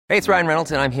Hey, it's Ryan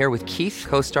Reynolds, and I'm here with Keith,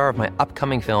 co-star of my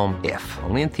upcoming film, If,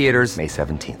 only in theaters May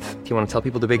 17th. Do you want to tell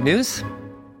people the big news?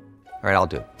 All right, I'll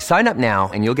do it. Sign up now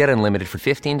and you'll get unlimited for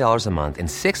 $15 a month and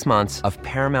 6 months of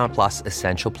Paramount Plus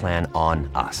Essential Plan on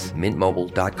us.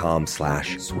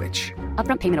 MintMobile.com/switch.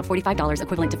 Upfront payment of $45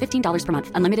 equivalent to $15 per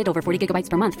month. Unlimited over 40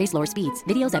 gigabytes per month. Face lower speeds.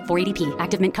 Videos at 480p.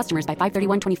 Active Mint customers by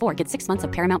 531.24 get 6 months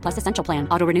of Paramount Plus Essential Plan.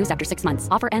 Auto renews after 6 months.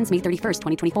 Offer ends May 31st,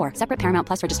 2024. Separate Paramount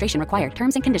Plus registration required.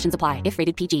 Terms and conditions apply if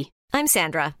rated PG. I'm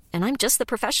Sandra, and I'm just the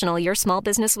professional your small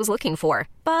business was looking for.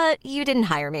 But you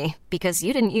didn't hire me because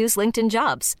you didn't use LinkedIn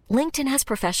Jobs. LinkedIn has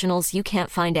professionals you can't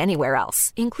find anywhere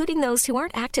else, including those who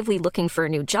aren't actively looking for a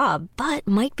new job, but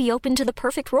might be open to the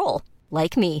perfect role,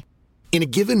 like me. In a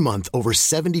given month, over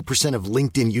 70% of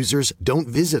LinkedIn users don't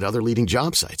visit other leading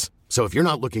job sites. So if you're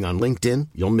not looking on LinkedIn,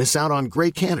 you'll miss out on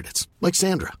great candidates like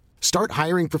Sandra. Start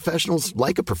hiring professionals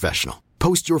like a professional.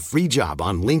 Post your free job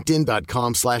on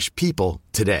linkedin.com/people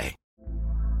today.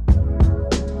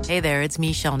 Hey there, it's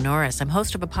Michelle Norris. I'm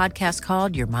host of a podcast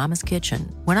called Your Mama's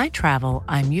Kitchen. When I travel,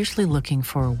 I'm usually looking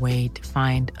for a way to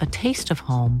find a taste of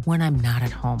home when I'm not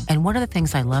at home. And one of the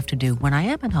things I love to do when I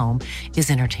am at home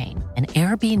is entertain. And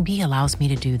Airbnb allows me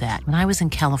to do that. When I was in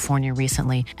California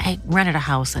recently, I rented a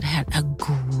house that had a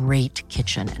great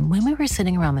kitchen. And when we were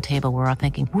sitting around the table, we were all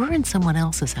thinking, we're in someone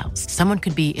else's house. Someone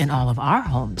could be in all of our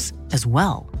homes as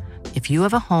well. If you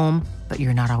have a home, but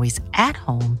you're not always at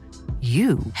home,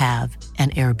 you have an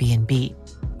Airbnb.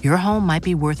 Your home might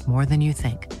be worth more than you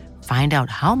think. Find out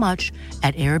how much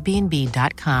at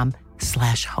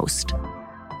airbnb.com/host.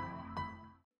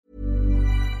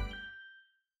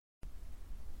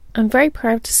 I'm very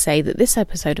proud to say that this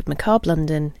episode of Macabre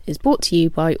London is brought to you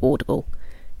by Audible.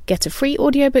 Get a free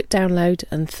audiobook download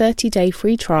and 30-day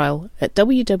free trial at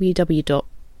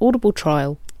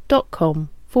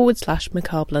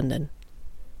www.audibletrial.com/Macabre London.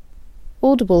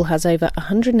 Audible has over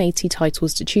 180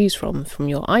 titles to choose from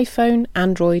your iPhone,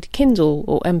 Android, Kindle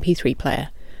or MP3 player,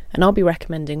 and I'll be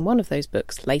recommending one of those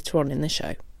books later on in the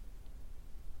show.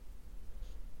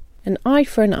 An eye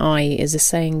for an eye is a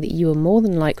saying that you are more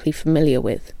than likely familiar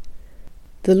with.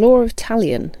 The law of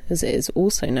talion, as it is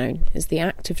also known, is the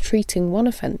act of treating one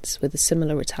offence with a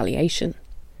similar retaliation.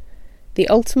 The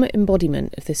ultimate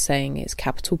embodiment of this saying is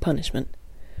capital punishment,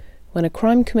 when a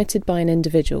crime committed by an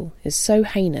individual is so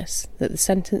heinous that the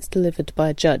sentence delivered by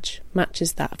a judge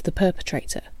matches that of the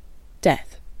perpetrator,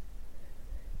 death.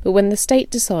 But when the state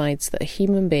decides that a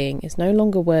human being is no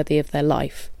longer worthy of their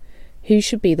life, who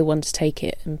should be the one to take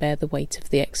it and bear the weight of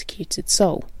the executed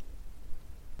soul?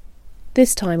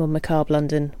 This time on Macabre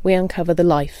London, we uncover the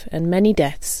life and many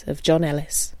deaths of John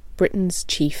Ellis, Britain's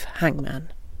chief hangman.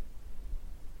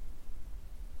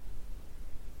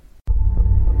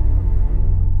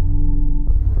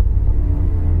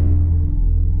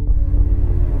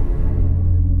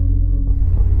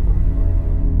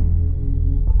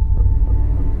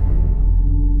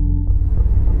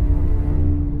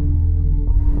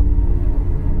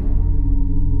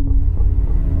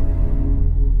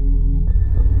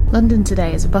 London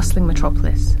today is a bustling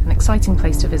metropolis, an exciting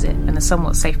place to visit and a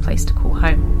somewhat safe place to call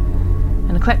home.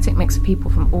 An eclectic mix of people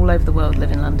from all over the world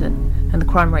live in London, and the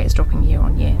crime rate is dropping year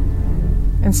on year.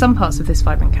 In some parts of this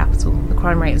vibrant capital, the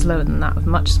crime rate is lower than that of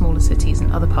much smaller cities in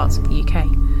other parts of the UK.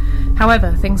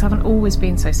 However, things haven't always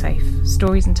been so safe.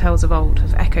 Stories and tales of old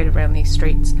have echoed around these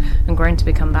streets and grown to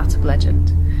become that of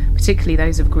legend, particularly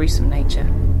those of gruesome nature.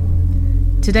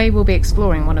 Today we'll be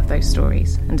exploring one of those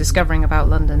stories and discovering about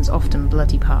London's often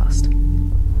bloody past.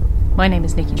 My name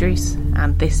is Nikki Druce,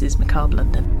 and this is Macabre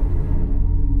London.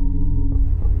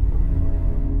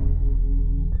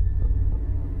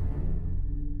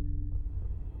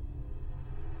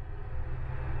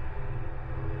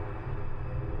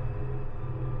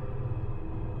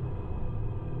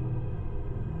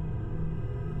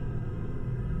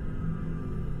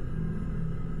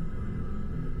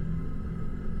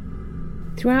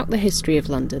 Throughout the history of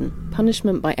London,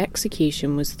 punishment by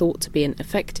execution was thought to be an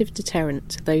effective deterrent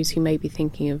to those who may be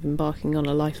thinking of embarking on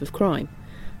a life of crime,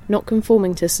 not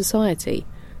conforming to society,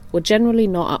 or generally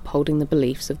not upholding the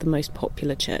beliefs of the most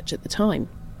popular church at the time.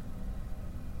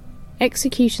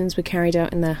 Executions were carried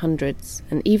out in their hundreds,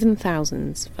 and even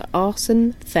thousands, for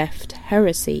arson, theft,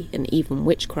 heresy, and even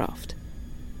witchcraft.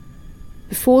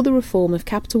 Before the reform of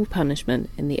capital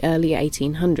punishment in the early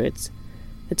 1800s,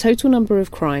 the total number of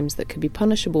crimes that could be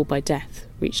punishable by death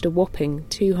reached a whopping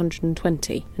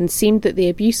 220, and seemed that the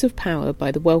abuse of power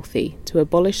by the wealthy to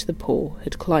abolish the poor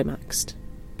had climaxed.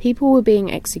 People were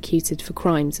being executed for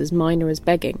crimes as minor as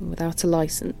begging without a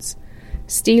licence,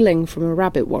 stealing from a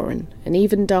rabbit warren, and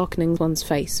even darkening one's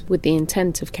face with the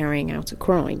intent of carrying out a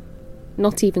crime.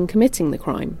 Not even committing the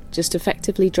crime, just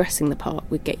effectively dressing the part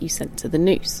would get you sent to the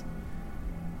noose.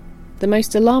 The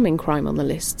most alarming crime on the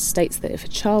list states that if a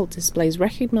child displays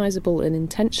recognisable and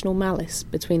intentional malice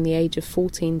between the age of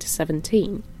 14 to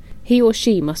 17, he or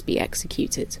she must be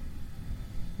executed.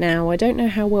 Now, I don't know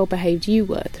how well behaved you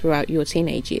were throughout your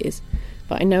teenage years,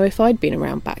 but I know if I'd been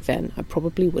around back then, I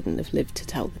probably wouldn't have lived to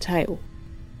tell the tale.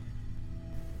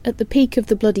 At the peak of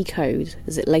the Bloody Code,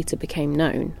 as it later became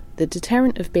known, the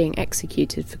deterrent of being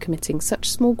executed for committing such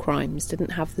small crimes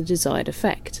didn't have the desired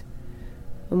effect.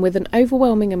 And with an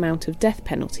overwhelming amount of death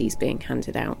penalties being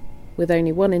handed out, with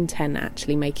only 1 in 10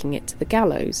 actually making it to the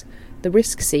gallows, the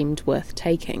risk seemed worth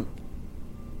taking.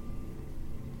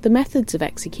 The methods of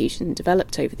execution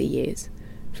developed over the years,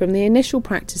 from the initial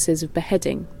practices of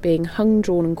beheading, being hung,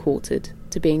 drawn and quartered,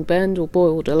 to being burned or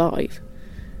boiled alive.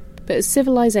 But as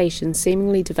civilization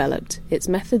seemingly developed, its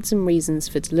methods and reasons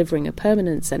for delivering a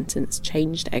permanent sentence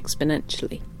changed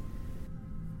exponentially.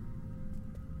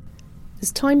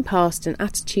 As time passed and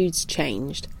attitudes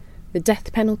changed, the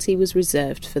death penalty was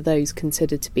reserved for those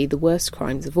considered to be the worst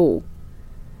crimes of all.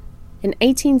 In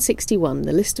 1861,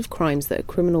 the list of crimes that a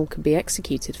criminal could be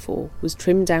executed for was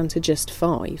trimmed down to just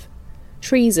 5: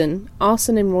 treason,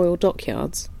 arson in royal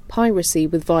dockyards, piracy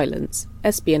with violence,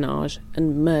 espionage,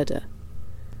 and murder.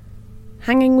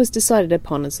 Hanging was decided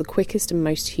upon as the quickest and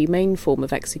most humane form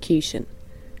of execution,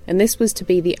 and this was to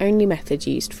be the only method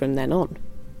used from then on.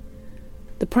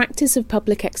 The practice of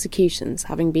public executions,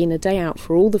 having been a day out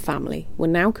for all the family, were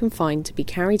now confined to be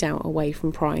carried out away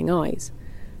from prying eyes,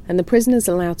 and the prisoners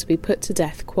allowed to be put to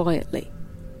death quietly.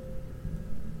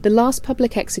 The last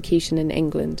public execution in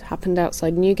England happened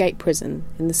outside Newgate Prison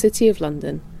in the City of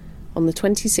London on the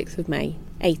 26th of May,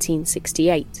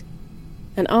 1868,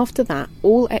 and after that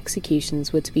all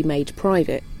executions were to be made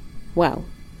private, well,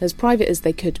 as private as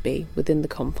they could be within the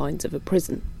confines of a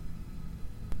prison.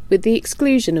 With the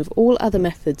exclusion of all other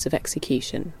methods of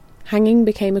execution, hanging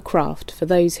became a craft for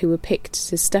those who were picked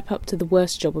to step up to the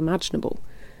worst job imaginable,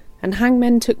 and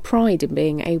hangmen took pride in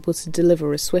being able to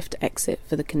deliver a swift exit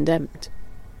for the condemned.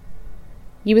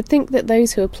 You would think that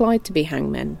those who applied to be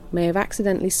hangmen may have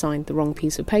accidentally signed the wrong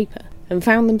piece of paper, and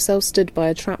found themselves stood by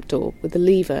a trapdoor with a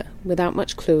lever without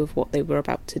much clue of what they were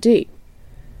about to do.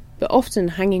 But often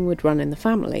hanging would run in the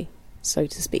family, so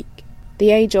to speak.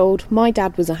 The age-old, my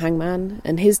dad was a hangman,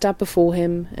 and his dad before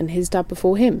him, and his dad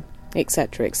before him,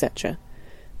 etc., etc.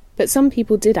 But some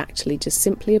people did actually just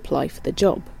simply apply for the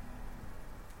job.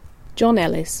 John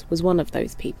Ellis was one of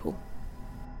those people.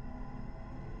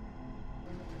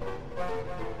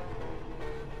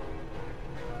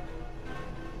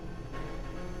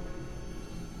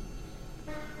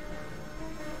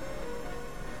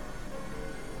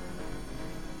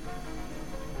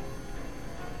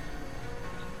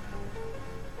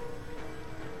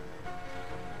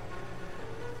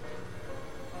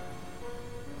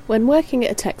 When working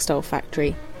at a textile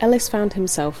factory, Ellis found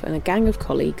himself and a gang of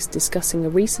colleagues discussing a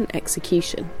recent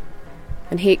execution,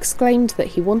 and he exclaimed that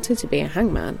he wanted to be a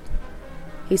hangman.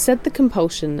 He said the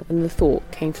compulsion and the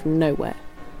thought came from nowhere,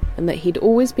 and that he'd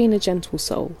always been a gentle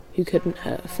soul who couldn't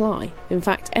hurt a fly, in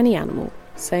fact any animal,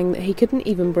 saying that he couldn't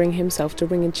even bring himself to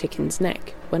wring a chicken's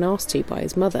neck when asked to by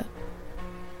his mother.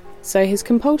 So his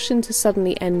compulsion to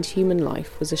suddenly end human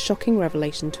life was a shocking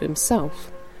revelation to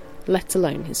himself, let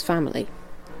alone his family.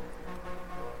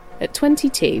 At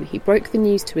 22, he broke the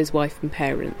news to his wife and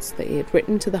parents that he had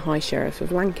written to the High Sheriff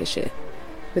of Lancashire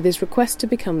with his request to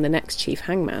become the next chief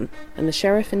hangman, and the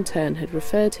sheriff in turn had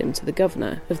referred him to the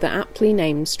governor of the aptly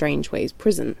named Strangeways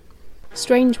prison.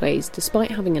 Strangeways, despite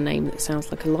having a name that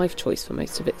sounds like a life choice for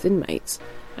most of its inmates,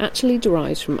 actually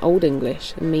derives from Old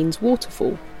English and means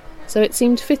waterfall, so it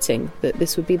seemed fitting that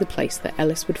this would be the place that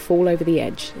Ellis would fall over the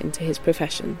edge into his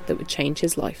profession that would change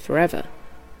his life forever.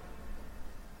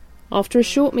 After a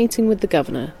short meeting with the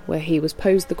governor, where he was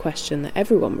posed the question that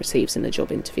everyone receives in a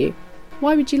job interview,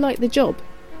 "Why would you like the job?"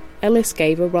 Ellis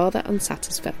gave a rather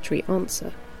unsatisfactory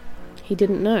answer. He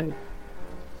didn't know.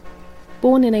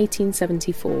 Born in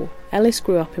 1874, Ellis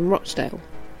grew up in Rochdale.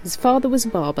 His father was a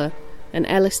barber, and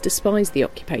Ellis despised the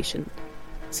occupation,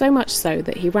 so much so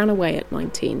that he ran away at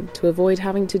 19 to avoid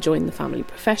having to join the family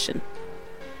profession.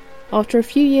 After a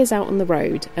few years out on the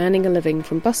road, earning a living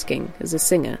from busking as a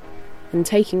singer, and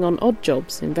taking on odd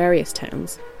jobs in various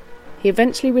towns, he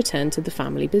eventually returned to the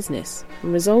family business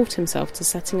and resolved himself to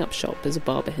setting up shop as a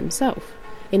barber himself,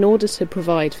 in order to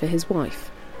provide for his wife.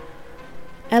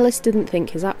 Ellis didn't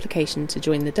think his application to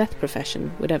join the death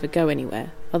profession would ever go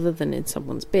anywhere other than in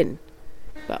someone's bin,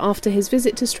 but after his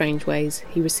visit to Strangeways,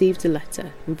 he received a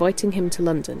letter inviting him to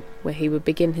London, where he would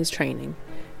begin his training,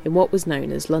 in what was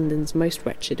known as London's most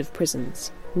wretched of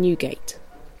prisons, Newgate.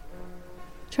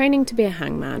 Training to be a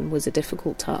hangman was a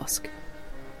difficult task.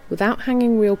 Without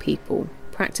hanging real people,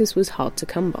 practice was hard to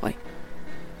come by.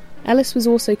 Ellis was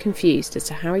also confused as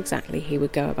to how exactly he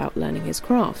would go about learning his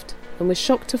craft, and was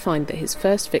shocked to find that his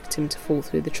first victim to fall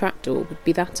through the trapdoor would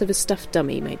be that of a stuffed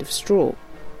dummy made of straw.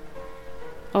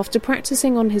 After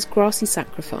practising on his grassy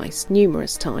sacrifice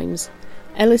numerous times,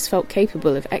 Ellis felt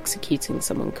capable of executing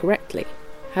someone correctly.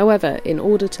 However, in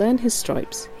order to earn his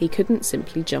stripes, he couldn't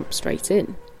simply jump straight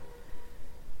in.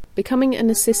 Becoming an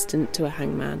assistant to a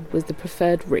hangman was the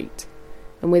preferred route,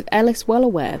 and with Ellis well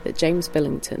aware that James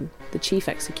Billington, the chief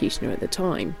executioner at the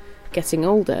time, getting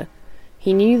older,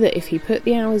 he knew that if he put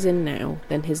the hours in now,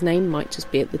 then his name might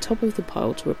just be at the top of the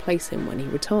pile to replace him when he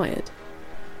retired.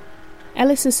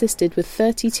 Ellis assisted with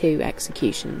 32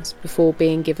 executions before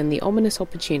being given the ominous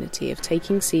opportunity of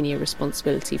taking senior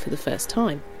responsibility for the first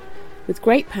time. With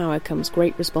great power comes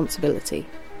great responsibility,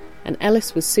 and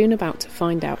Ellis was soon about to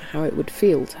find out how it would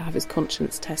feel to have his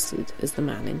conscience tested as the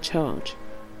man in charge.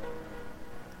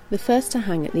 The first to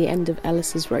hang at the end of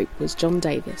Ellis's rope was John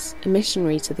Davis, a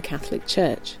missionary to the Catholic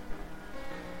Church.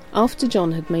 After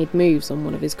John had made moves on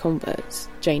one of his converts,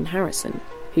 Jane Harrison,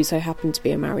 who so happened to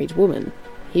be a married woman,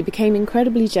 he became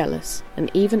incredibly jealous,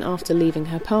 and even after leaving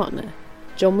her partner,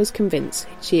 John was convinced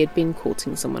she had been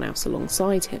courting someone else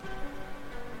alongside him.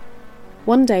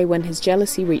 One day when his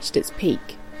jealousy reached its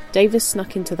peak, Davis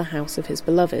snuck into the house of his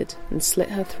beloved and slit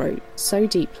her throat so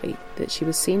deeply that she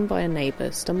was seen by a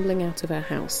neighbour stumbling out of her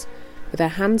house, with her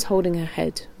hands holding her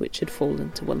head, which had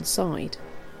fallen to one side.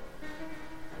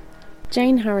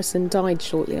 Jane Harrison died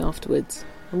shortly afterwards,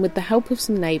 and with the help of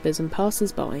some neighbours and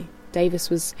passers-by, Davis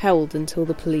was held until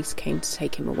the police came to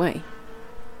take him away.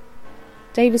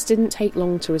 Davis didn't take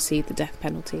long to receive the death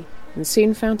penalty, and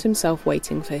soon found himself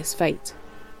waiting for his fate.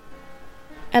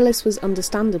 Ellis was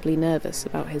understandably nervous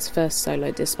about his first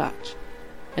solo dispatch,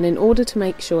 and in order to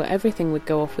make sure everything would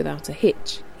go off without a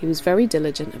hitch, he was very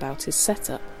diligent about his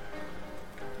setup.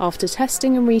 After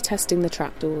testing and retesting the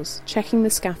trapdoors, checking the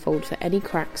scaffold for any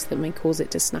cracks that may cause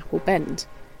it to snap or bend,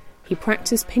 he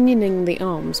practised pinioning the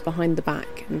arms behind the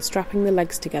back and strapping the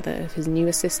legs together of his new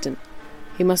assistant,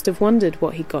 who must have wondered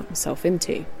what he'd got himself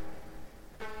into.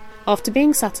 After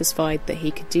being satisfied that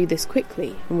he could do this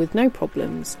quickly and with no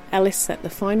problems, Ellis set the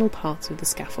final part of the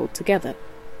scaffold together,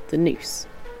 the noose.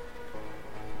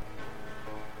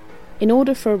 In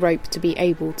order for a rope to be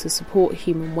able to support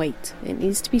human weight, it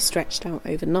needs to be stretched out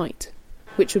overnight,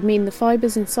 which would mean the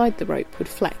fibres inside the rope would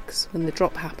flex when the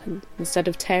drop happened, instead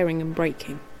of tearing and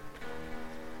breaking.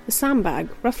 A sandbag,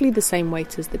 roughly the same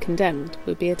weight as the condemned,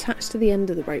 would be attached to the end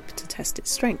of the rope to test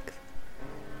its strength.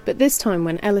 But this time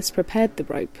when Ellis prepared the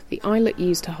rope, the eyelet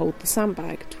used to hold the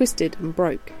sandbag twisted and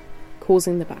broke,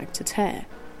 causing the bag to tear.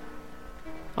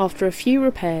 After a few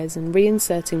repairs and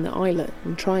reinserting the eyelet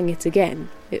and trying it again,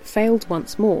 it failed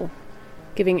once more,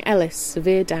 giving Ellis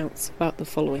severe doubts about the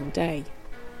following day.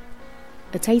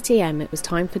 At 8 a.m. it was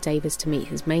time for Davis to meet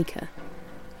his maker,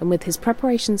 and with his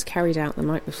preparations carried out the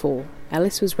night before,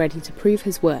 Ellis was ready to prove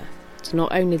his worth to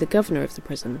not only the governor of the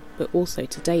prison, but also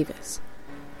to Davis.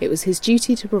 It was his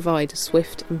duty to provide a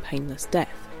swift and painless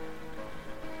death.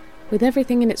 With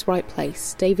everything in its right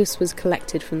place, Davis was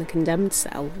collected from the condemned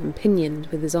cell and pinioned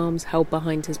with his arms held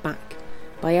behind his back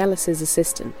by Ellis's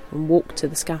assistant and walked to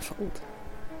the scaffold.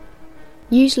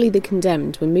 Usually the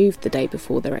condemned were moved the day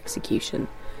before their execution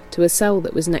to a cell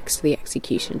that was next to the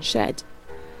execution shed,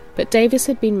 but Davis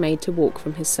had been made to walk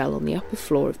from his cell on the upper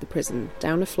floor of the prison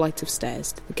down a flight of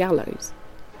stairs to the gallows.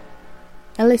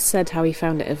 Ellis said how he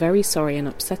found it a very sorry and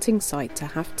upsetting sight to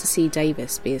have to see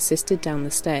Davis be assisted down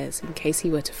the stairs in case he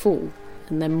were to fall,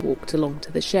 and then walked along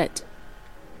to the shed.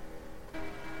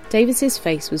 Davis's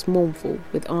face was mournful,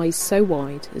 with eyes so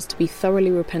wide as to be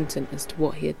thoroughly repentant as to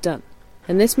what he had done,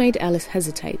 and this made Ellis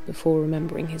hesitate before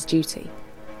remembering his duty.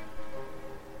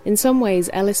 In some ways,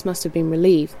 Ellis must have been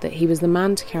relieved that he was the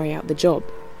man to carry out the job,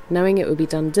 knowing it would be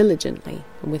done diligently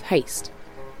and with haste,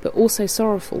 but also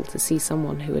sorrowful to see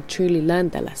someone who had truly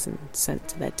learned their lesson sent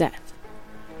to their death.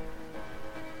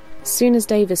 As soon as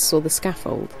Davis saw the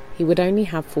scaffold, he would only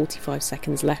have 45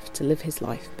 seconds left to live his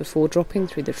life before dropping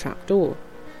through the trap door.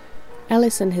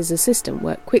 Ellis and his assistant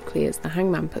worked quickly as the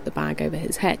hangman put the bag over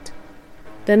his head.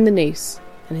 Then the noose,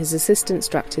 and his assistant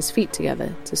strapped his feet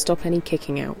together to stop any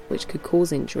kicking out which could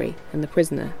cause injury and the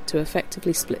prisoner to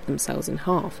effectively split themselves in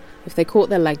half if they caught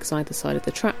their legs either side of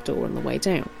the trapdoor on the way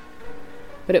down.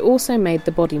 But it also made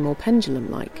the body more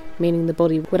pendulum-like, meaning the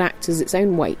body would act as its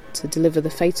own weight to deliver the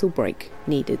fatal break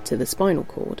needed to the spinal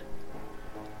cord.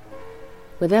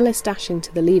 With Ellis dashing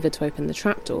to the lever to open the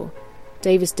trapdoor,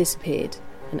 Davis disappeared,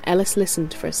 and Ellis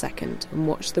listened for a second and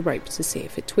watched the rope to see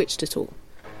if it twitched at all,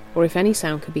 or if any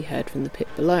sound could be heard from the pit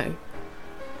below.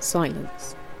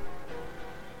 Silence.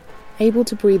 Able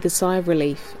to breathe a sigh of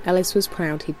relief, Ellis was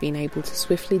proud he'd been able to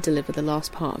swiftly deliver the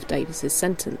last part of Davis's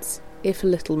sentence, if a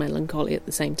little melancholy at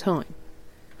the same time.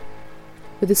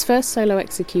 With his first solo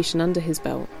execution under his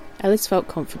belt, Ellis felt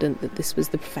confident that this was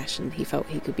the profession he felt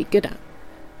he could be good at,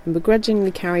 and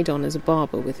begrudgingly carried on as a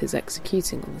barber with his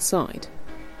executing on the side.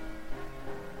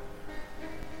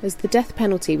 As the death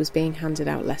penalty was being handed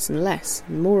out less and less,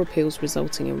 and more appeals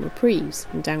resulting in reprieves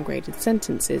and downgraded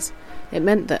sentences, it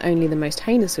meant that only the most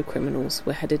heinous of criminals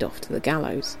were headed off to the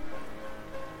gallows.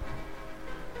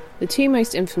 The two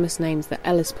most infamous names that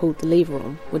Ellis pulled the lever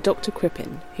on were Dr.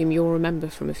 Crippen, whom you'll remember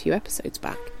from a few episodes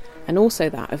back, and also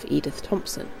that of Edith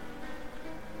Thompson.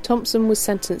 Thompson was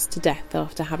sentenced to death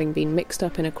after having been mixed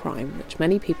up in a crime which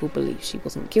many people believe she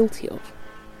wasn't guilty of.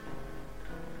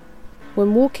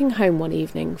 When walking home one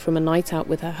evening from a night out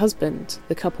with her husband,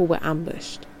 the couple were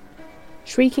ambushed.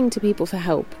 Shrieking to people for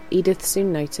help, Edith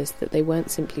soon noticed that they weren't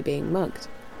simply being mugged.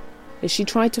 As she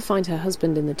tried to find her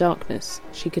husband in the darkness,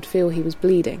 she could feel he was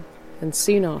bleeding, and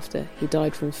soon after he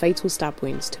died from fatal stab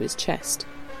wounds to his chest.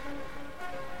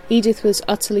 Edith was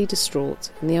utterly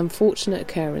distraught, and the unfortunate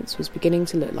occurrence was beginning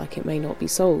to look like it may not be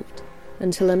solved,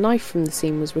 until a knife from the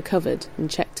scene was recovered and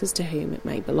checked as to whom it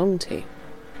may belong to.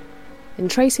 In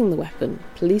tracing the weapon,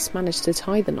 police managed to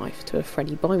tie the knife to a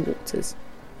Freddie Bywaters,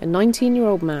 a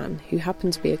 19-year-old man who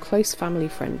happened to be a close family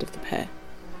friend of the pair.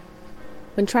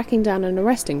 When tracking down and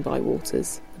arresting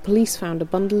Bywaters, the police found a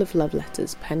bundle of love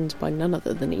letters penned by none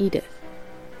other than Edith,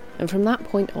 and from that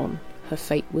point on, her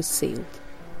fate was sealed.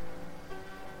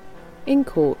 In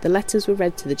court, the letters were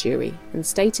read to the jury and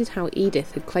stated how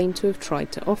Edith had claimed to have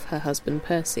tried to off her husband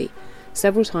Percy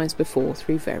several times before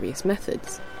through various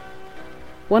methods.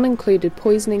 One included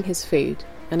poisoning his food,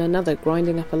 and another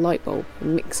grinding up a light bulb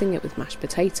and mixing it with mashed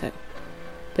potato.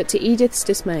 But to Edith's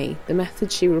dismay, the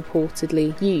method she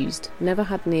reportedly used never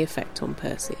had any effect on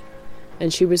Percy,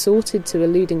 and she resorted to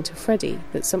alluding to Freddie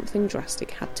that something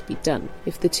drastic had to be done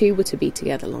if the two were to be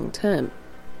together long term.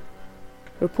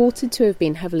 Reported to have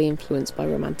been heavily influenced by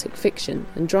romantic fiction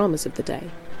and dramas of the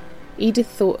day, Edith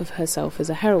thought of herself as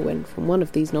a heroine from one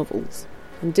of these novels,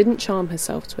 and didn't charm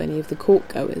herself to any of the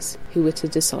court-goers who were to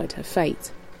decide her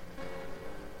fate.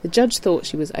 The judge thought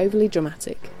she was overly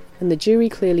dramatic, and the jury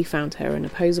clearly found her an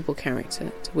opposable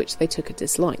character to which they took a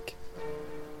dislike.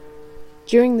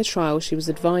 During the trial, she was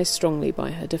advised strongly by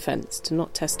her defence to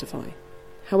not testify.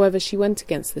 However, she went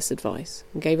against this advice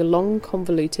and gave a long,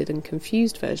 convoluted and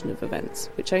confused version of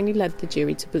events, which only led the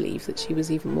jury to believe that she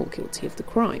was even more guilty of the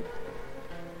crime.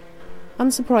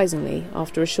 Unsurprisingly,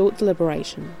 after a short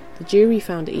deliberation, the jury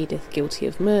found Edith guilty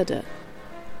of murder.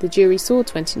 The jury saw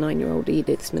 29-year-old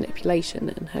Edith's manipulation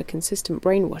and her consistent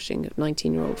brainwashing of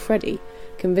 19-year-old Freddie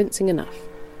convincing enough,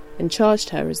 and charged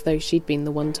her as though she'd been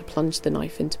the one to plunge the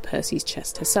knife into Percy's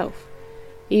chest herself,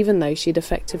 even though she'd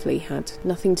effectively had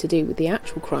nothing to do with the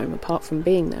actual crime apart from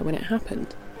being there when it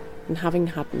happened, and having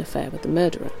had an affair with the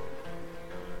murderer.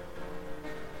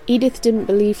 Edith didn't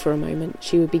believe for a moment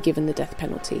she would be given the death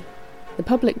penalty. The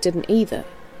public didn't either,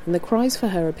 and the cries for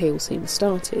her appeal soon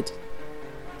started.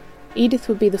 Edith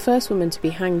would be the first woman to be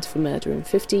hanged for murder in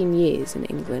 15 years in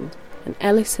England, and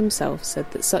Ellis himself said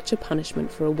that such a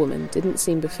punishment for a woman didn't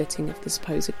seem befitting of the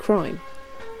supposed crime,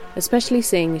 especially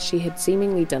seeing as she had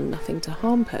seemingly done nothing to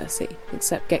harm Percy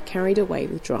except get carried away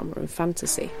with drama and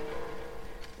fantasy.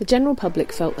 The general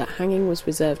public felt that hanging was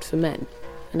reserved for men,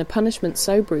 and a punishment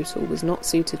so brutal was not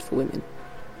suited for women.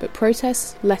 But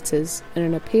protests, letters, and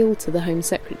an appeal to the Home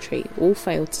Secretary all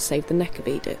failed to save the neck of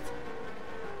Edith.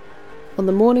 On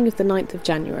the morning of the 9th of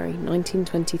January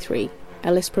 1923,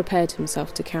 Ellis prepared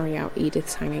himself to carry out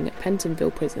Edith's hanging at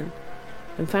Pentonville Prison,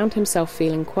 and found himself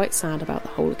feeling quite sad about the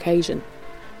whole occasion.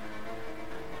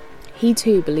 He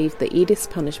too believed that Edith's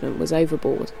punishment was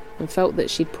overboard, and felt that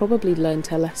she'd probably learned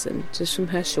her lesson just from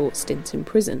her short stint in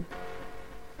prison.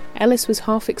 Ellis was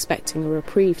half expecting a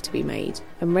reprieve to be made,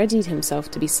 and readied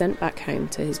himself to be sent back home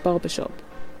to his barbershop.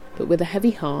 But with a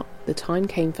heavy heart, the time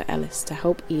came for Ellis to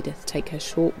help Edith take her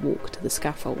short walk to the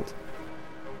scaffold.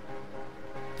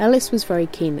 Ellis was very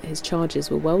keen that his charges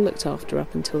were well looked after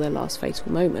up until their last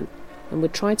fatal moment, and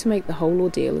would try to make the whole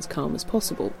ordeal as calm as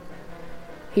possible.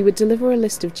 He would deliver a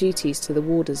list of duties to the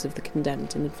warders of the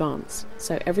condemned in advance,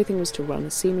 so everything was to run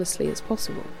as seamlessly as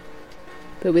possible.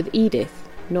 But with Edith,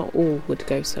 not all would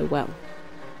go so well.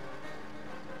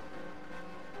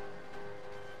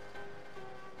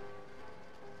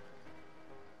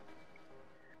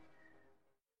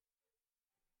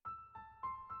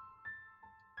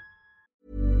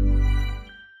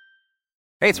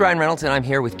 Hey, it's Ryan Reynolds, and I'm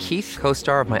here with Keith,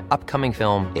 co-star of my upcoming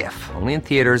film, If, only in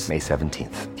theaters May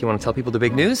 17th. Do you want to tell people the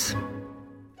big news?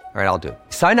 All right, I'll do it.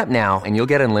 Sign up now and you'll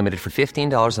get unlimited for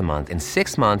 $15 a month and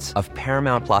 6 months of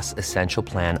Paramount Plus Essential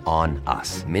Plan on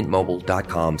us.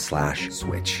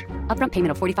 MintMobile.com/switch. Upfront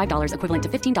payment of $45 equivalent to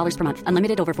 $15 per month.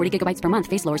 Unlimited over 40 gigabytes per month.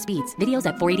 Face lower speeds. Videos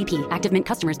at 480p. Active Mint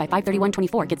customers by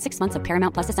 531.24 get 6 months of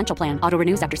Paramount Plus Essential Plan. Auto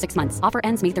renews after 6 months. Offer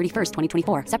ends May 31st,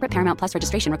 2024. Separate Paramount Plus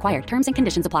registration required. Terms and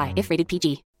conditions apply if rated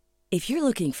PG. If you're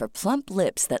looking for plump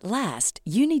lips that last,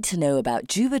 you need to know about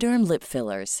Juvederm lip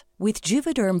fillers. With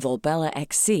Juvederm Volbella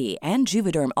XC and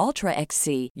Juvederm Ultra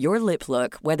XC, your lip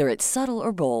look, whether it's subtle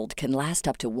or bold, can last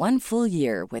up to 1 full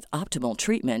year with optimal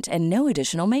treatment and no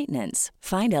additional maintenance.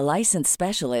 Find a licensed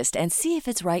specialist and see if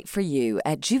it's right for you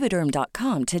at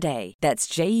Juvederm.com today. That's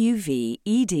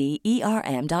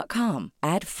JUVEDERM.com.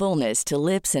 Add fullness to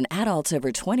lips in adults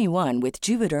over 21 with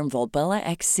Juvederm Volbella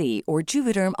XC or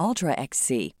Juvederm Ultra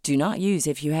XC. Do not use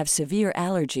if you have severe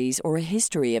allergies or a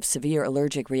history of severe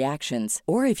allergic reactions,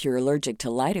 or if you're allergic to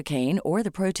lidocaine or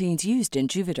the proteins used in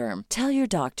Juvederm. Tell your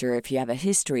doctor if you have a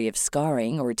history of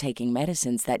scarring or taking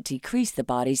medicines that decrease the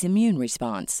body's immune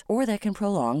response or that can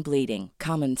prolong bleeding.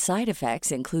 Common side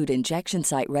effects include injection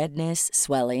site redness,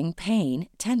 swelling, pain,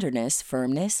 tenderness,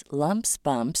 firmness, lumps,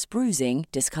 bumps, bruising,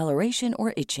 discoloration,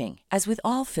 or itching. As with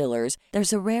all fillers,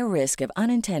 there's a rare risk of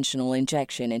unintentional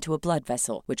injection into a blood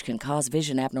vessel, which can cause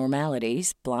vision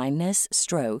abnormalities, blindness,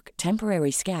 stroke,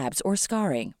 temporary scabs, or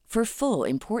scarring. For full,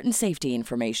 important safety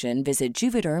information, visit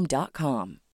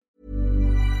Juvederm.com.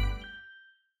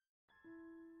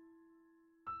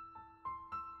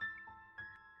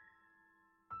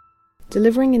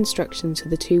 Delivering instruction to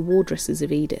the 2 wardresses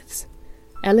of Edith's,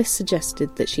 Ellis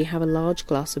suggested that she have a large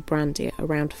glass of brandy at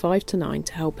around 5 to 9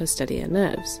 to help her steady her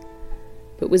nerves,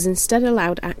 but was instead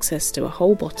allowed access to a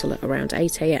whole bottle at around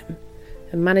 8 a.m.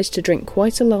 and managed to drink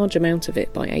quite a large amount of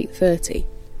it by 8:30.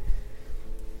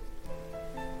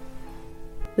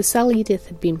 The cell Edith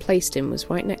had been placed in was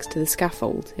right next to the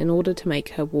scaffold in order to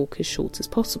make her walk as short as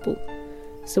possible,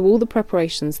 so all the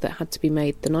preparations that had to be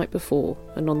made the night before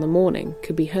and on the morning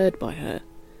could be heard by her,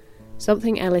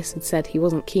 something Ellis had said he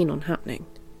wasn't keen on happening.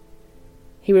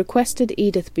 He requested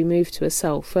Edith be moved to a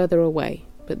cell further away,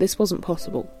 but this wasn't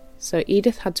possible, so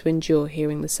Edith had to endure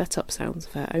hearing the set-up sounds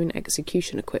of her own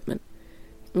execution equipment,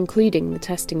 including the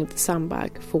testing of the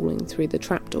sandbag falling through the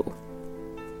trapdoor.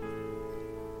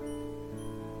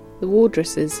 The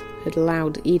wardresses had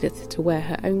allowed Edith to wear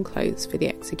her own clothes for the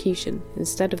execution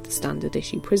instead of the standard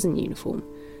issue prison uniform,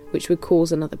 which would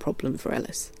cause another problem for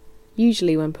Ellis.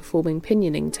 Usually when performing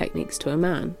pinioning techniques to a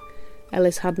man,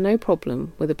 Ellis had no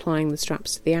problem with applying the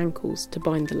straps to the ankles to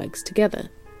bind the legs together,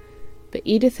 but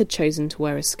Edith had chosen to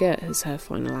wear a skirt as her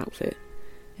final outfit,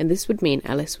 and this would mean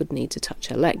Ellis would need to touch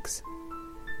her legs.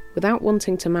 Without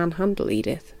wanting to manhandle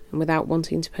Edith, and without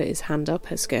wanting to put his hand up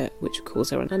her skirt, which would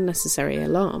cause her an unnecessary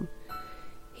alarm,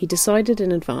 he decided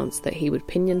in advance that he would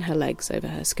pinion her legs over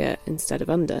her skirt instead of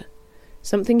under,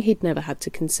 something he'd never had to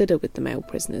consider with the male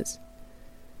prisoners.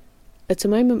 At a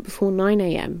moment before 9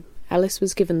 a.m, Ellis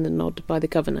was given the nod by the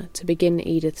governor to begin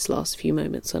Edith's last few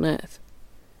moments on earth.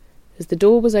 As the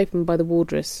door was opened by the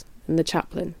wardress and the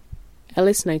chaplain,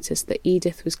 Ellis noticed that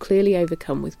Edith was clearly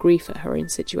overcome with grief at her own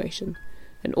situation,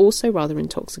 and also rather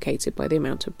intoxicated by the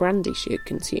amount of brandy she had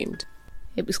consumed.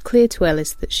 It was clear to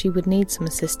Ellis that she would need some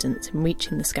assistance in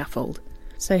reaching the scaffold,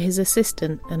 so his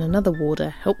assistant and another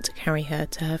warder helped to carry her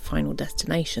to her final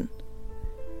destination.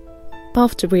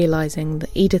 After realising that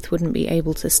Edith wouldn't be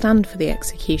able to stand for the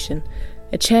execution,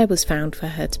 a chair was found for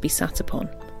her to be sat upon,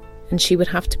 and she would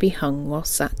have to be hung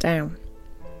whilst sat down.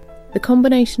 The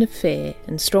combination of fear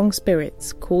and strong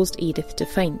spirits caused Edith to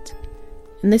faint,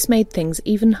 and this made things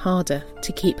even harder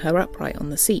to keep her upright on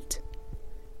the seat.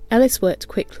 Ellis worked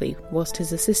quickly whilst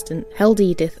his assistant held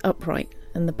Edith upright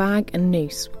and the bag and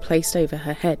noose were placed over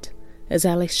her head, as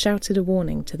Ellis shouted a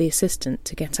warning to the assistant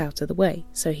to get out of the way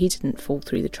so he didn't fall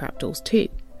through the trapdoors too.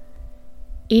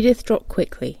 Edith dropped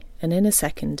quickly, and in a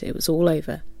second it was all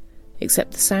over,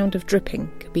 except the sound of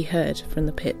dripping could be heard from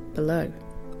the pit below.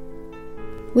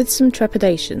 With some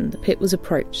trepidation, the pit was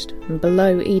approached, and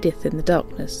below Edith in the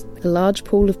darkness, a large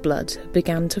pool of blood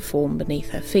began to form beneath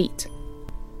her feet.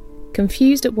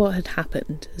 Confused at what had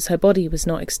happened, as her body was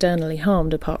not externally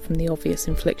harmed apart from the obvious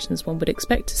inflictions one would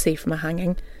expect to see from a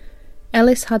hanging,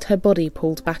 Ellis had her body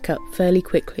pulled back up fairly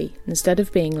quickly instead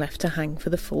of being left to hang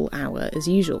for the full hour as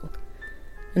usual,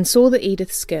 and saw that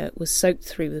Edith's skirt was soaked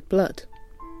through with blood.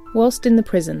 Whilst in the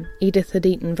prison, Edith had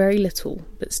eaten very little,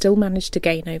 but still managed to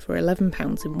gain over 11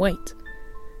 pounds in weight.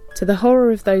 To the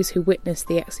horror of those who witnessed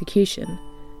the execution,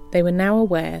 they were now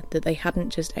aware that they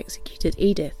hadn't just executed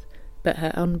Edith, but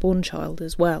her unborn child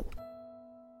as well.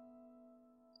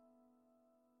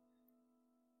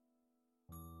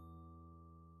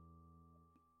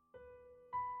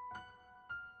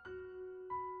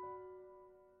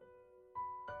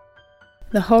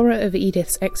 The horror of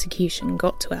Edith's execution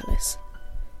got to Ellis.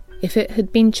 If it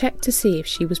had been checked to see if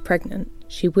she was pregnant,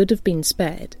 she would have been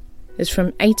spared, as from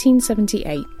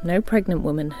 1878 no pregnant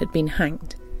woman had been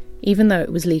hanged, even though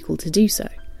it was legal to do so.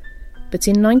 But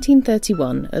in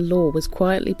 1931 a law was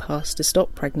quietly passed to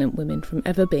stop pregnant women from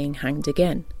ever being hanged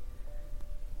again.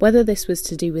 Whether this was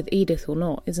to do with Edith or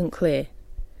not isn't clear,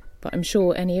 but I'm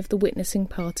sure any of the witnessing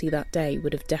party that day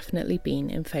would have definitely been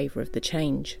in favour of the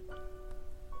change.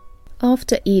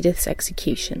 After Edith's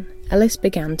execution, Ellis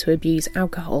began to abuse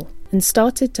alcohol and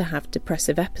started to have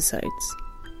depressive episodes.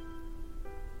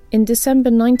 In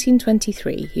December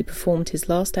 1923, he performed his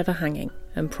last ever hanging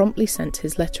and promptly sent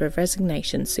his letter of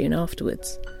resignation soon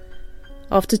afterwards.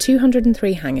 After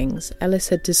 203 hangings, Ellis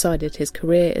had decided his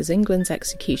career as England's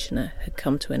executioner had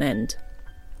come to an end.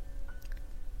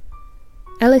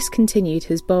 Ellis continued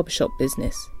his barbershop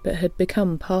business, but had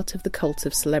become part of the cult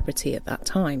of celebrity at that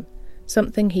time,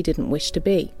 something he didn't wish to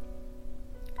be.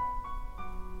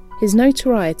 His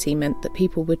notoriety meant that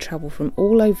people would travel from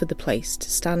all over the place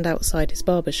to stand outside his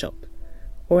barbershop,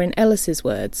 or in Ellis's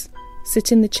words,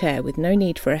 sit in the chair with no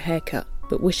need for a haircut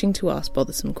but wishing to ask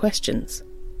bothersome questions.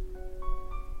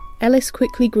 Ellis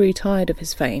quickly grew tired of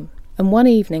his fame, and one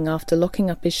evening after locking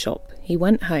up his shop, he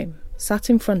went home, sat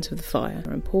in front of the fire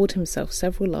and poured himself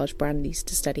several large brandies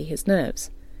to steady his nerves.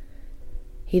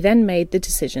 He then made the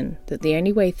decision that the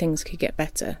only way things could get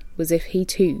better was if he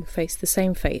too faced the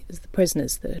same fate as the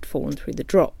prisoners that had fallen through the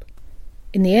drop.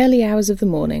 In the early hours of the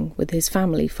morning, with his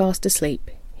family fast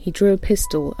asleep, he drew a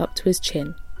pistol up to his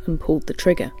chin and pulled the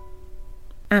trigger.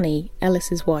 Annie,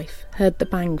 Ellis's wife, heard the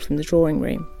bang from the drawing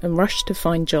room and rushed to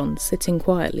find John sitting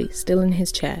quietly, still in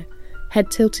his chair, head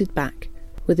tilted back,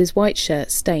 with his white shirt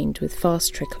stained with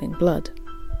fast trickling blood.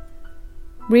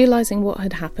 Realising what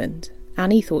had happened,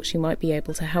 Annie thought she might be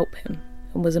able to help him,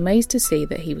 and was amazed to see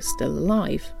that he was still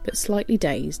alive, but slightly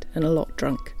dazed and a lot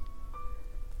drunk.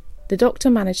 The doctor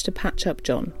managed to patch up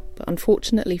John, but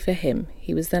unfortunately for him,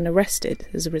 he was then arrested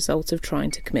as a result of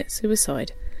trying to commit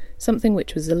suicide, something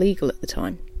which was illegal at the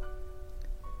time.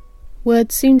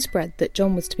 Word soon spread that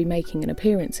John was to be making an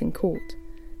appearance in court,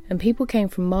 and people came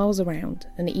from miles around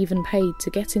and even paid to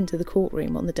get into the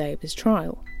courtroom on the day of his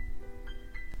trial.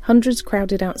 Hundreds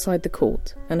crowded outside the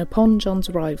court, and upon John's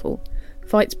arrival,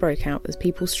 fights broke out as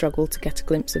people struggled to get a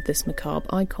glimpse of this macabre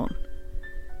icon.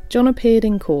 John appeared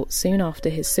in court soon after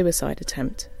his suicide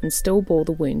attempt and still bore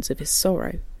the wounds of his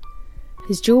sorrow.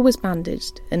 His jaw was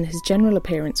bandaged and his general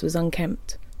appearance was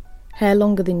unkempt, hair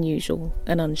longer than usual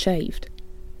and unshaved.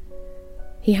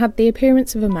 He had the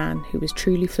appearance of a man who was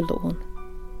truly forlorn.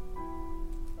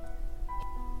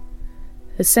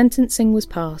 As sentencing was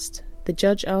passed, the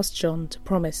judge asked John to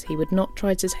promise he would not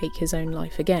try to take his own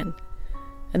life again,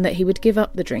 and that he would give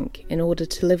up the drink in order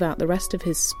to live out the rest of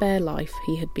his spare life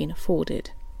he had been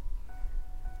afforded.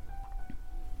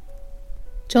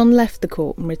 John left the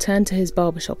court and returned to his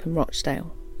barbershop in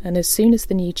Rochdale, and as soon as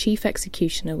the new chief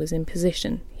executioner was in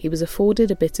position, he was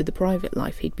afforded a bit of the private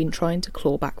life he'd been trying to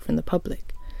claw back from the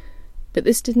public. But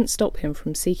this didn't stop him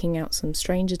from seeking out some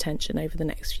strange attention over the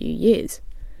next few years.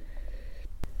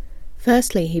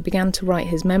 Firstly, he began to write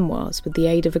his memoirs with the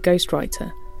aid of a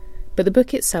ghostwriter, but the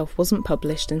book itself wasn't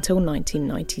published until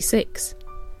 1996.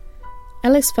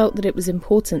 Ellis felt that it was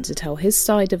important to tell his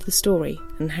side of the story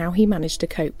and how he managed to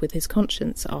cope with his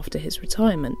conscience after his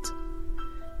retirement.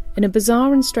 In a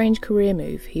bizarre and strange career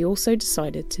move, he also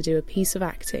decided to do a piece of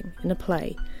acting in a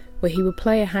play where he would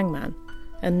play a hangman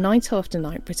and night after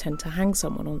night pretend to hang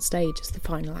someone on stage as the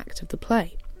final act of the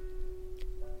play.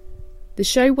 The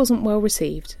show wasn't well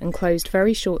received and closed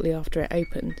very shortly after it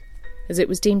opened, as it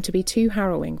was deemed to be too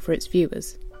harrowing for its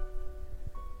viewers.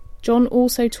 John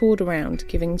also toured around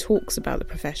giving talks about the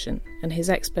profession and his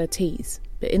expertise,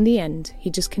 but in the end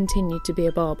he just continued to be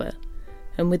a barber,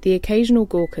 and with the occasional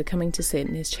gawker coming to sit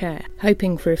in his chair,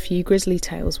 hoping for a few grisly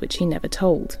tales which he never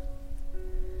told.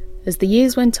 As the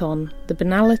years went on, the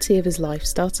banality of his life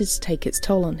started to take its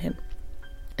toll on him,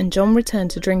 and John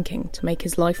returned to drinking to make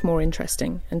his life more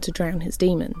interesting and to drown his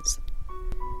demons.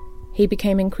 He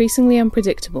became increasingly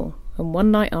unpredictable, and one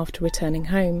night after returning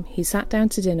home, he sat down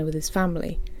to dinner with his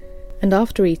family, and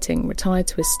after eating, retired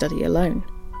to his study alone.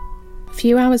 A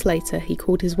few hours later, he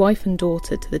called his wife and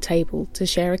daughter to the table to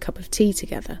share a cup of tea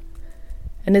together,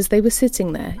 and as they were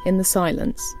sitting there, in the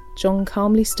silence, John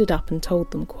calmly stood up and told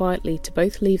them quietly to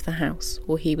both leave the house,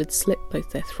 or he would slit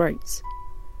both their throats.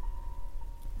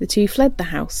 The two fled the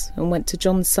house and went to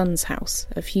John's son's house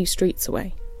a few streets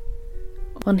away.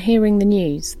 On hearing the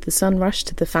news, the son rushed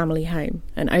to the family home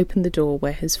and opened the door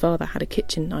where his father had a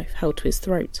kitchen knife held to his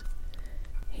throat.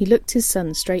 He looked his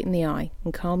son straight in the eye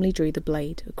and calmly drew the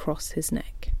blade across his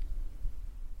neck.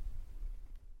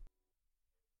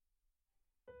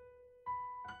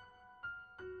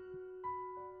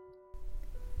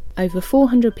 Over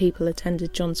 400 people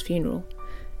attended John's funeral,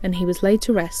 and he was laid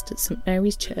to rest at St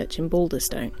Mary's Church in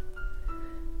Balderstone.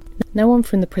 No one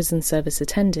from the prison service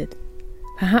attended.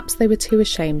 Perhaps they were too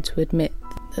ashamed to admit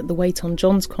that the weight on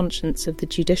John's conscience of the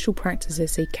judicial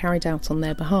practices he carried out on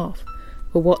their behalf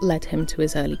were what led him to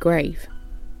his early grave.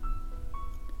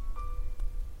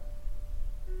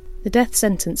 The death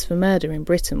sentence for murder in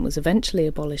Britain was eventually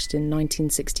abolished in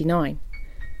 1969,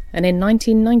 and in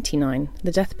 1999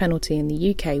 the death penalty in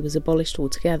the UK was abolished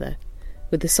altogether,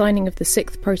 with the signing of the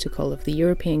 6th Protocol of the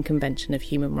European Convention of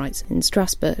Human Rights in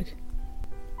Strasbourg.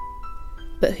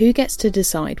 But who gets to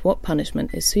decide what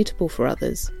punishment is suitable for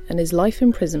others, and is life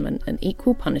imprisonment an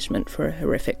equal punishment for a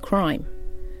horrific crime?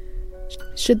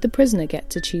 Should the prisoner get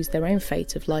to choose their own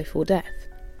fate of life or death?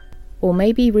 Or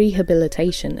maybe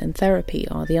rehabilitation and therapy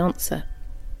are the answer?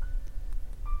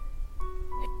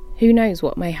 Who knows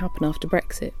what may happen after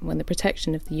Brexit when the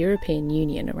protection of the European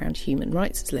Union around human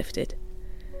rights is lifted?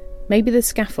 Maybe the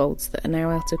scaffolds that are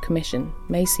now out of commission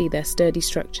may see their sturdy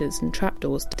structures and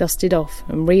trapdoors dusted off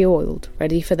and re-oiled,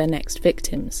 ready for their next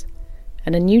victims,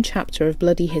 and a new chapter of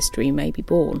bloody history may be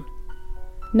born.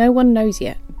 No one knows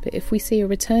yet, but if we see a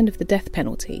return of the death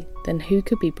penalty, then who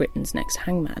could be Britain's next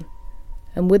hangman?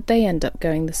 And would they end up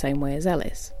going the same way as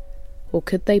Ellis? Or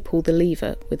could they pull the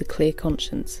lever with a clear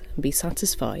conscience and be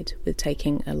satisfied with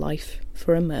taking a life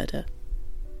for a murder?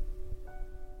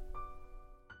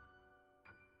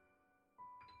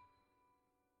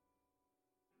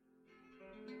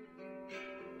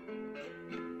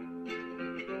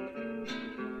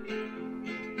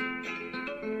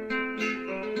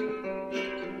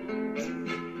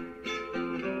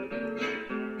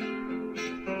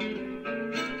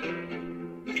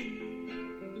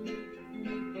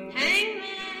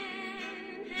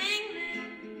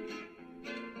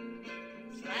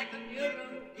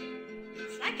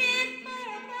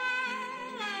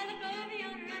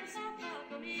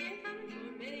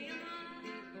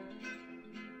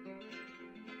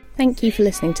 Thank you for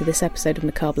listening to this episode of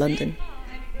Macabre London.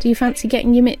 Do you fancy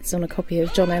getting your mitts on a copy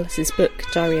of John Ellis's book,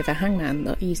 Diary of a Hangman,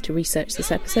 that I used to research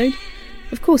this episode?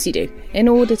 Of course you do. In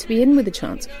order to be in with a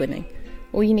chance of winning,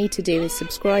 all you need to do is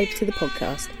subscribe to the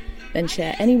podcast, then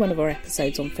share any one of our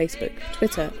episodes on Facebook,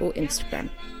 Twitter or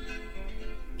Instagram.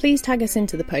 Please tag us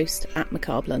into the post at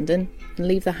Macabre London and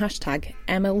leave the hashtag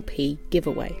MLP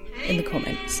giveaway in the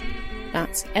comments.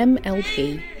 That's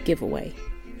MLP giveaway,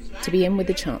 to be in with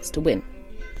a chance to win.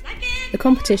 The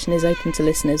competition is open to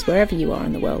listeners wherever you are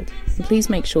in the world, and please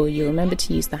make sure you remember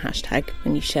to use the hashtag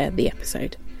when you share the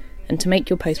episode, and to make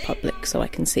your post public so I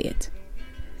can see it.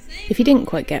 If you didn't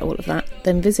quite get all of that,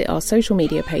 then visit our social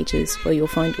media pages where you'll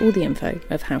find all the info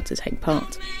of how to take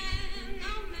part.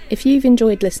 If you've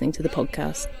enjoyed listening to the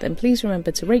podcast, then please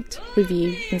remember to rate,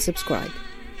 review and subscribe,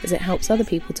 as it helps other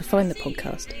people to find the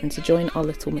podcast and to join our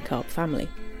little Macabre family.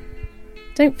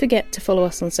 Don't forget to follow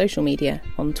us on social media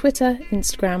on Twitter,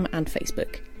 Instagram and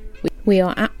Facebook. We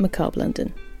are at Macabre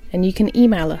London, and you can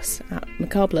email us at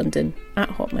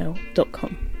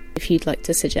macabrelondon@hotmail.com if you'd like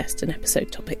to suggest an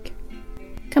episode topic.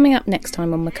 Coming up next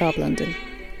time on Macabre London,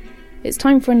 it's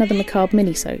time for another Macabre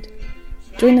minisode.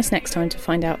 Join us next time to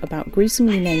find out about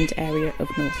gruesomely named area of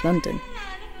North London.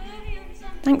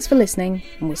 Thanks for listening,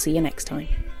 and we'll see you next time.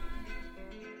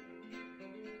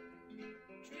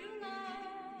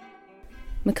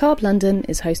 Macabre London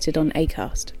is hosted on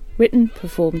Acast, written,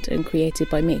 performed and created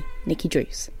by me, Nikki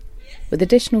Druce, with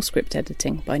additional script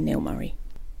editing by Neil Murray.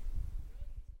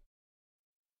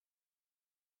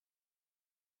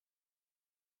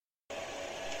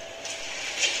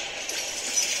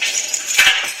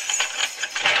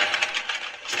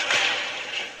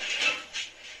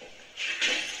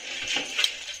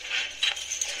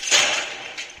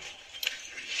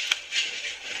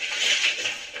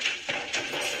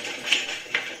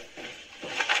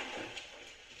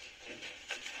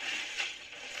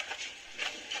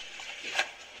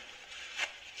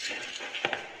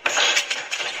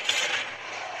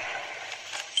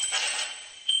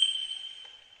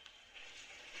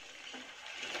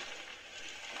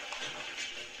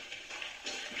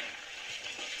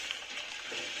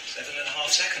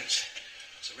 Seconds.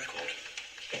 It's a record.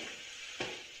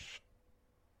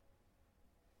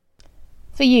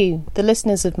 For you, the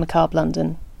listeners of Macabre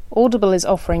London, Audible is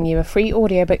offering you a free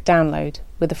audiobook download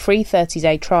with a free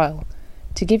 30-day trial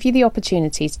to give you the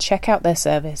opportunity to check out their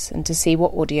service and to see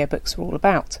what audiobooks are all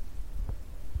about.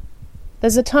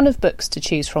 There's a ton of books to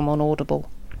choose from on Audible,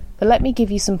 but let me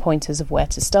give you some pointers of where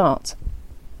to start.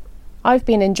 I've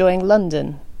been enjoying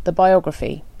London, the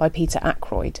biography by Peter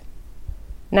Ackroyd.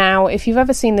 Now, if you've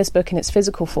ever seen this book in its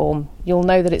physical form, you'll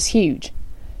know that it's huge.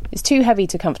 It's too heavy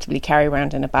to comfortably carry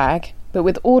around in a bag, but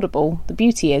with Audible, the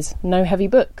beauty is no heavy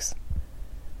books.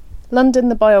 London,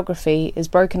 the biography is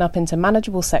broken up into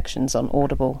manageable sections on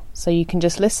Audible, so you can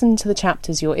just listen to the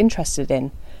chapters you're interested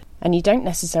in, and you don't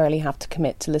necessarily have to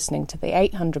commit to listening to the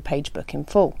 800-page book in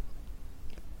full.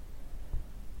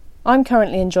 I'm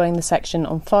currently enjoying the section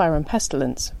on Fire and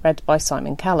Pestilence, read by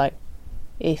Simon Callow,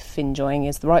 if enjoying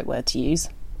is the right word to use.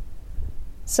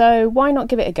 So why not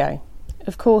give it a go?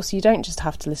 Of course, you don't just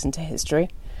have to listen to history.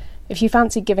 If you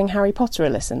fancy giving Harry Potter a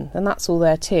listen, then that's all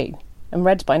there too, and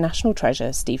read by national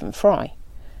treasure Stephen Fry.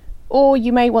 Or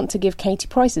you may want to give Katie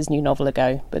Price's new novel a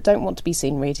go, but don't want to be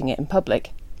seen reading it in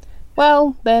public.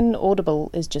 Well, then Audible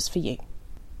is just for you.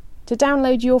 To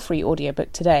download your free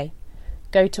audiobook today,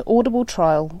 go to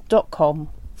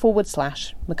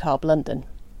audibletrial.com/Macabre London.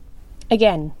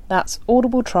 Again, that's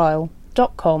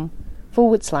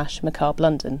audibletrial.com/Macabre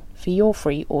London for your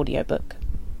free audiobook.